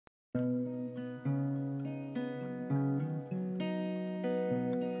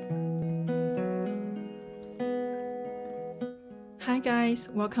guys,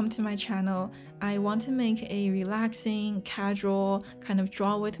 welcome to my channel. I want to make a relaxing, casual, kind of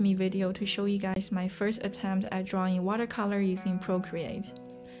draw with me video to show you guys my first attempt at drawing watercolor using Procreate.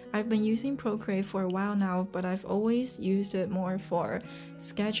 I've been using Procreate for a while now, but I've always used it more for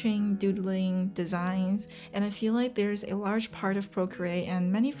sketching, doodling, designs, and I feel like there's a large part of Procreate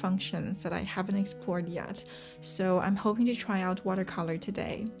and many functions that I haven't explored yet, so I'm hoping to try out watercolor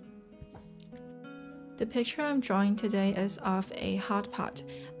today. The picture I'm drawing today is of a hot pot.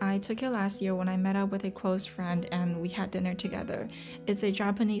 I took it last year when I met up with a close friend and we had dinner together. It's a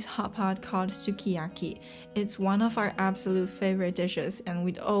Japanese hot pot called sukiyaki. It's one of our absolute favorite dishes and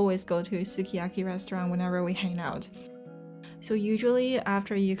we'd always go to a sukiyaki restaurant whenever we hang out. So usually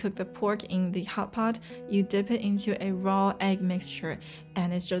after you cook the pork in the hot pot, you dip it into a raw egg mixture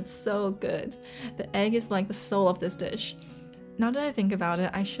and it's just so good. The egg is like the soul of this dish. Now that I think about it,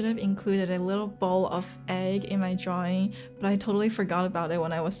 I should have included a little bowl of egg in my drawing, but I totally forgot about it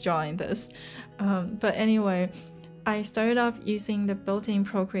when I was drawing this. But anyway, I started off using the built-in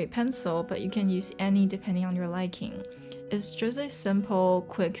Procreate pencil, but you can use any depending on your liking. It's just a simple,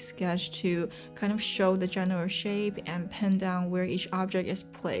 quick sketch to kind of show the general shape and pin down where each object is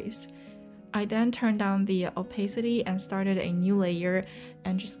placed. I then turned down the opacity and started a new layer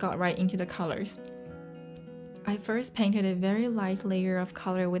and just got right into the colors. I first painted a very light layer of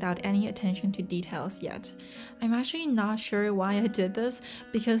color without any attention to details yet. I'm actually not sure why I did this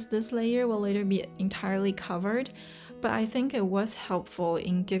because this layer will later be entirely covered, but I think it was helpful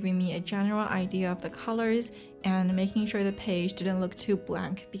in giving me a general idea of the colors and making sure the page didn't look too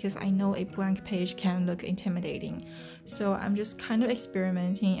blank because I know a blank page can look intimidating. So I'm just kind of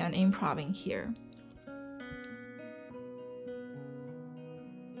experimenting and improvising here.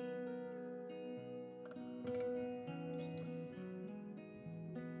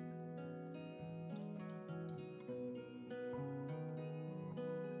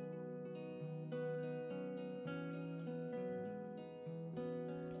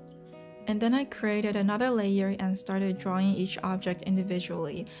 And then I created another layer and started drawing each object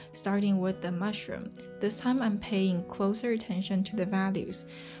individually, starting with the mushroom. This time I'm paying closer attention to the values,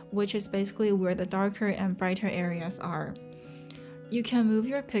 which is basically where the darker and brighter areas are. You can move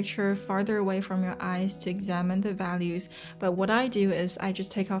your picture farther away from your eyes to examine the values, but what I do is I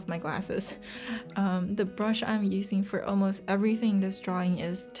just take off my glasses. The brush I'm using for almost everything in this drawing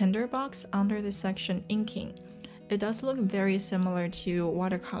is Tinderbox under the section Inking. It does look very similar to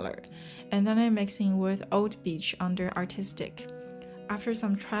watercolor, and then I'm mixing with Old Beach under Artistic. After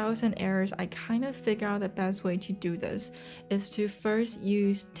some trials and errors, I kind of figured out the best way to do this is to first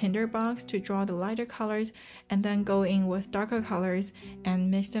use Tinderbox to draw the lighter colors and then go in with darker colors and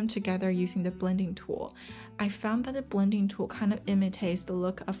mix them together using the blending tool. I found that the blending tool kind of imitates the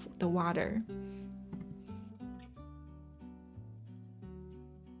look of the water.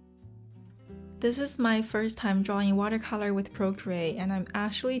 This is my first time drawing watercolor with Procreate and I'm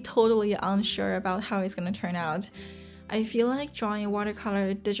actually totally unsure about how it's going to turn out. I feel like drawing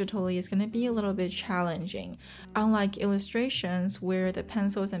watercolor digitally is going to be a little bit challenging. Unlike illustrations where the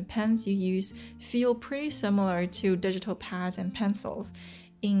pencils and pens you use feel pretty similar to digital pads and pencils,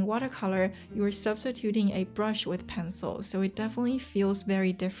 in watercolor you're substituting a brush with pencil, so it definitely feels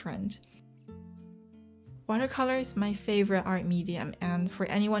very different. Watercolor is my favorite art medium, and for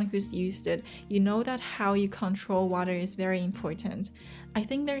anyone who's used it, you know that how you control water is very important. I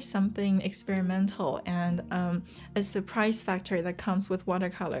think there's something experimental and a surprise factor that comes with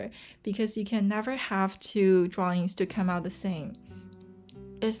watercolor, because you can never have two drawings to come out the same.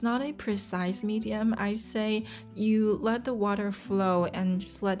 It's not a precise medium, I'd say. You let the water flow and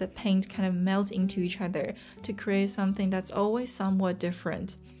just let the paint kind of melt into each other to create something that's always somewhat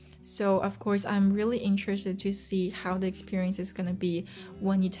different. So of course I'm really interested to see how the experience is going to be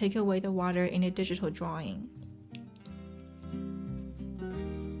when you take away the water in a digital drawing.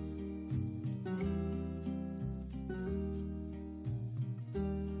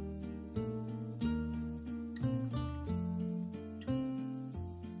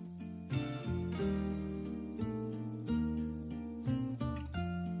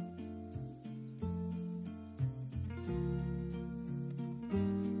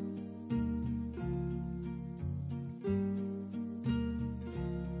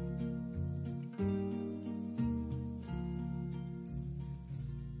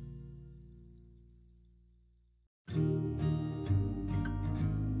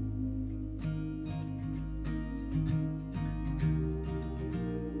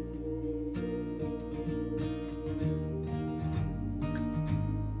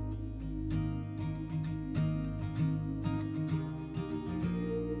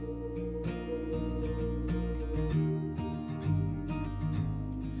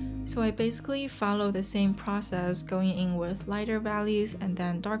 So I basically follow the same process, going in with lighter values and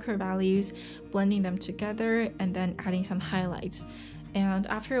then darker values, blending them together and then adding some highlights. And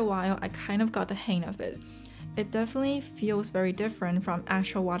after a while, I kind of got the hang of it. It definitely feels very different from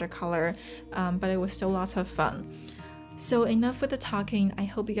actual watercolor, but it was still lots of fun. So enough with the talking. I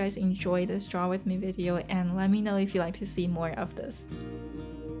hope you guys enjoyed this draw with me video, and let me know if you'd like to see more of this.